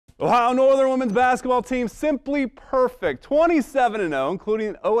Ohio Northern women's basketball team simply perfect, 27-0,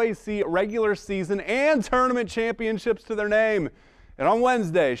 including OAC regular season and tournament championships to their name. And on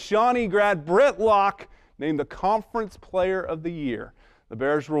Wednesday, Shawnee grad Britt Locke named the Conference Player of the Year. The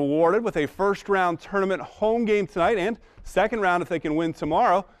Bears were rewarded with a first-round tournament home game tonight and second round if they can win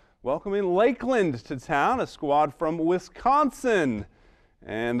tomorrow, welcoming Lakeland to town, a squad from Wisconsin.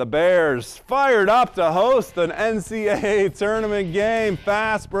 And the Bears fired up to host an NCAA tournament game.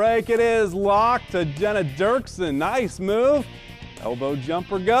 Fast break it is. Locke to Jenna Dirksen. Nice move. Elbow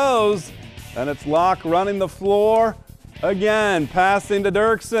jumper goes. Then it's Locke running the floor. Again, passing to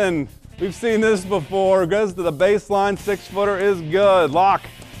Dirksen. We've seen this before. Goes to the baseline. 6-footer is good. Locke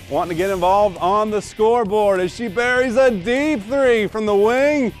wanting to get involved on the scoreboard as she buries a deep three from the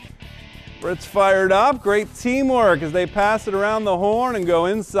wing. Britt's fired up. Great teamwork as they pass it around the horn and go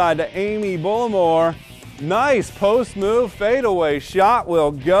inside to Amy Bullimore. Nice post move, fadeaway shot will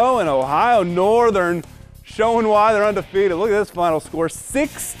go, and Ohio Northern showing why they're undefeated. Look at this final score,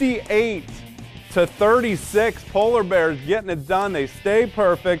 68-36. Polar Bears getting it done. They stay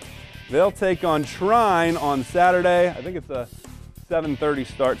perfect. They'll take on Trine on Saturday. I think it's a 7:30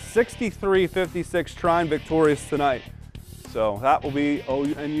 start. 63-56 Trine victorious tonight. So that will be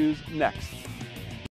ONU's next.